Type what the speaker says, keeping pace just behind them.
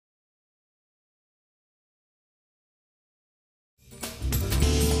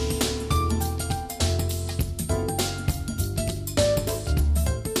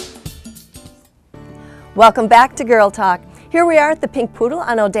Welcome back to Girl Talk. Here we are at the Pink Poodle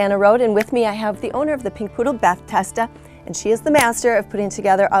on Odana Road, and with me I have the owner of the Pink Poodle, Beth Testa, and she is the master of putting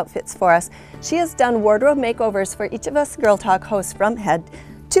together outfits for us. She has done wardrobe makeovers for each of us Girl Talk hosts from head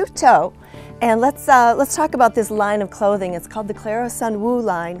to toe. And let's talk about this line of clothing. It's called the Clara Sun Wu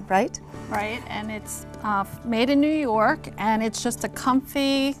line, right? Right, and it's made in New York, and it's just a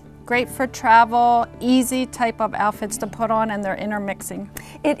comfy, great for travel, easy type of outfits to put on, and they're intermixing.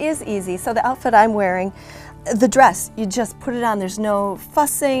 It is easy. So the outfit I'm wearing, the dress, you just put it on. There's no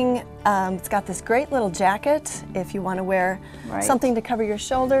fussing. It's got this great little jacket if you want to wear something to cover your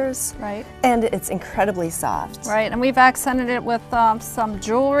shoulders. Right. And it's incredibly soft. Right, and we've accented it with some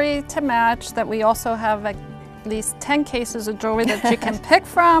jewelry to match that we also have at least 10 cases of jewelry that you can pick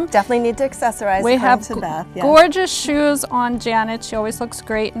from. Definitely need to accessorize. We have to Beth. Yes. Gorgeous shoes on Janet. She always looks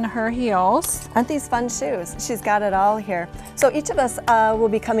great in her heels. Aren't these fun shoes? She's got it all here. So each of us will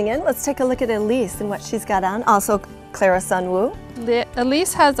be coming in. Let's take a look at Elise and what she's got on. Also Clara Sun Wu.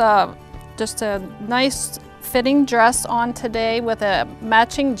 Elise has just a nice fitting dress on today with a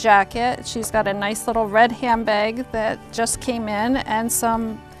matching jacket. She's got a nice little red handbag that just came in and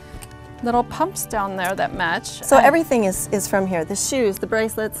some little pumps down there that match. So everything is from here. The shoes, the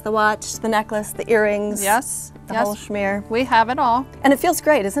bracelets, the watch, the necklace, the earrings. Yes. The whole schmear. We have it all. And it feels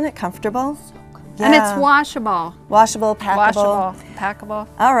great, isn't it? Comfortable. Yeah. And it's washable. Washable, packable. Packable.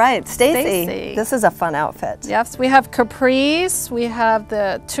 All right, Stacy. This is a fun outfit. Yes, we have capris. We have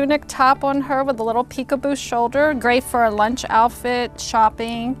the tunic top on her with a little peekaboo shoulder. Great for a lunch outfit,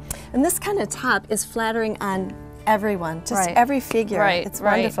 shopping. And this kind of top is flattering on everyone, just every figure. Right, it's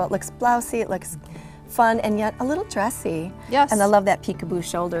wonderful. It looks blousy, it looks fun, and yet a little dressy. Yes. And I love that peekaboo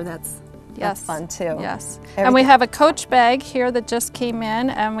shoulder. That's fun too. Yes. And we have a Coach bag here that just came in,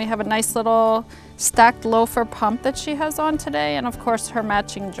 and we have a nice little stacked loafer pump that she has on today, and of course her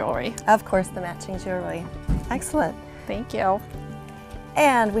matching jewelry. Of course, the matching jewelry. Excellent. Thank you.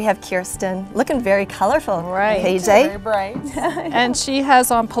 And we have Kirsten, looking very colorful. Right. KJ. Very bright. And she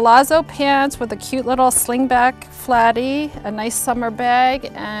has on palazzo pants with a cute little slingback flatty, a nice summer bag,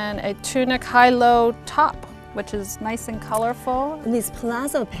 and a tunic high-low top, which is nice and colorful. And these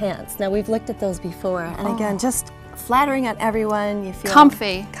palazzo pants, now we've looked at those before, and again, just flattering on everyone. You feel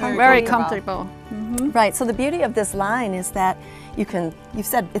comfy, very comfortable. Right, so the beauty of this line is that you've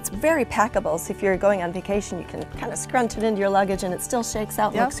said it's very packable, so if you're going on vacation, you can kind of scrunch it into your luggage and it still shakes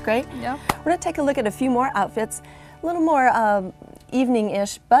out and looks great. Yep. We're going to take a look at a few more outfits, a little more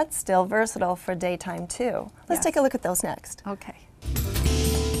evening-ish, but still versatile for daytime too. Let's take a look at those next. Okay.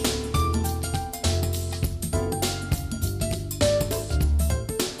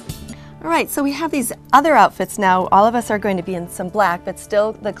 All right, so we have these other outfits now. All of us are going to be in some black, but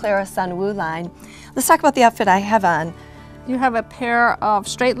still the Clara Sun Wu line. Let's talk about the outfit I have on. You have a pair of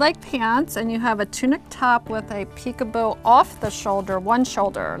straight leg pants, and you have a tunic top with a peekaboo off the shoulder, one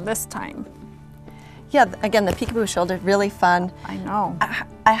shoulder this time. Yeah, again, the peekaboo shoulder, really fun. I know.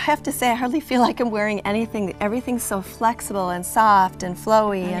 I have to say, I hardly feel like I'm wearing anything. Everything's so flexible and soft and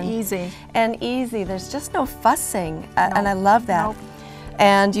flowy. And easy. And easy. There's just no fussing, and I love that. Nope.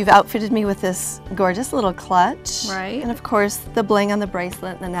 And you've outfitted me with this gorgeous little clutch. Right. And of course, the bling on the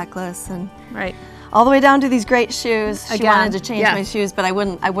bracelet and the necklace. And right. all the way down to these great shoes. Again, she wanted to change my shoes, but I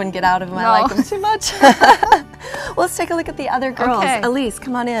wouldn't get out of them. No. I like them too much. Well, let's take a look at the other girls. Okay. Elise,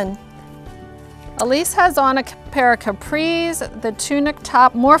 come on in. Elise has on a pair of capris, the tunic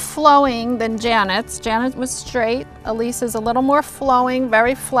top more flowing than Janet's. Janet was straight. Elise is a little more flowing,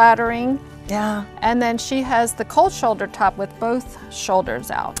 very flattering. Yeah. And then she has the cold shoulder top with both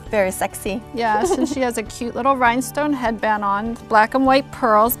shoulders out. Very sexy. Yes, and she has a cute little rhinestone headband on. Black and white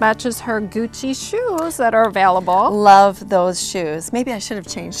pearls matches her Gucci shoes that are available. Love those shoes. Maybe I should have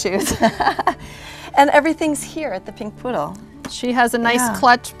changed shoes. And everything's here at the Pink Poodle. She has a nice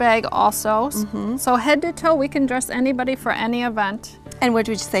clutch bag also. So head to toe, we can dress anybody for any event. And what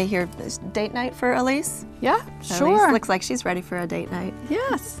would you say here? Date night for Elise? Yeah, sure. Elise looks like she's ready for a date night.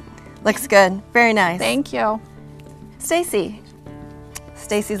 Yes. Looks good. Very nice. Thank you. Stacy.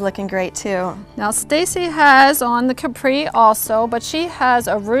 Stacy's looking great too. Now Stacy has on the capri also, but she has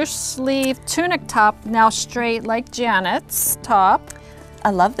a ruche sleeve tunic top, now straight like Janet's top.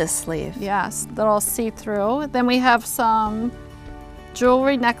 I love this sleeve. Yes, little see-through. Then we have some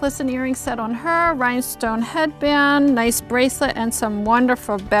jewelry, necklace and earring set on her, rhinestone headband, nice bracelet, and some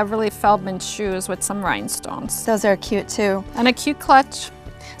wonderful Beverly Feldman shoes with some rhinestones. Those are cute too. And a cute clutch.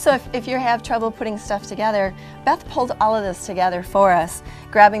 So if you have trouble putting stuff together, Beth pulled all of this together for us,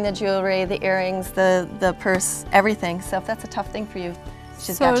 grabbing the jewelry, the earrings, the purse, everything. So if that's a tough thing for you,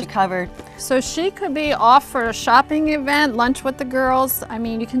 She's got you covered. So she could be off for a shopping event, lunch with the girls. I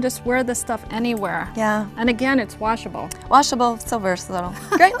mean, you can just wear this stuff anywhere. Yeah. And again, it's washable. Washable, so versatile.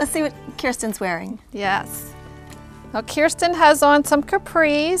 Great, let's see what Kirsten's wearing. Yes. Now Kirsten has on some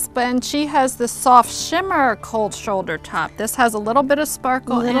capris, and she has this soft shimmer cold shoulder top. This has a little bit of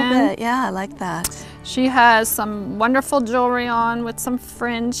sparkle in. A little bit, yeah, I like that. She has some wonderful jewelry on with some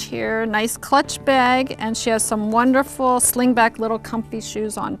fringe here, nice clutch bag, and she has some wonderful slingback little comfy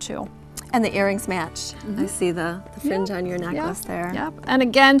shoes on too. And the earrings match. I see the fringe on your necklace there. Yep. And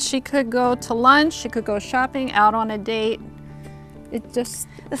again, she could go to lunch, she could go shopping, out on a date. It just...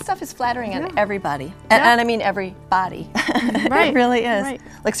 This stuff is flattering on everybody. And I mean every body. Right. It really is. Right.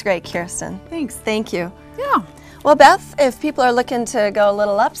 Looks great, Kirsten. Thanks. Thank you. Yeah. Well, Beth, if people are looking to go a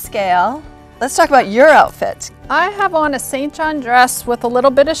little upscale, let's talk about your outfit. I have on a St. John dress with a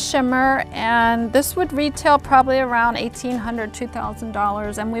little bit of shimmer, and this would retail probably around $1,800,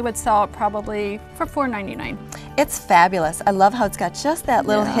 $2,000, and we would sell it probably for $4.99. It's fabulous. I love how it's got just that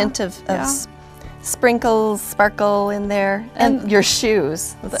little hint of sprinkles, sparkle in there. And your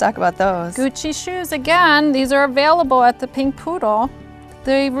shoes. Let's talk about those. Gucci shoes, again, these are available at the Pink Poodle.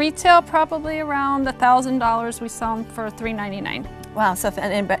 They retail probably around $1,000. We sell them for $3.99. Wow, so if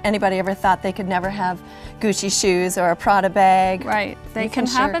anybody ever thought they could never have Gucci shoes or a Prada bag, right, they can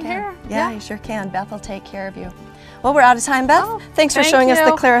have it here. Yeah, you sure can. Beth will take care of you. Well, we're out of time, Beth. Thanks for thank showing us the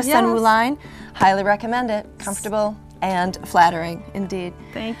you. Clara Yes. Sunwoo line. Highly recommend it. Comfortable and flattering, indeed.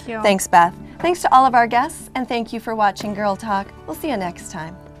 Thank you. Thanks, Beth. Thanks to all of our guests, and thank you for watching Girl Talk. We'll see you next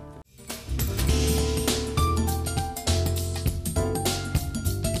time.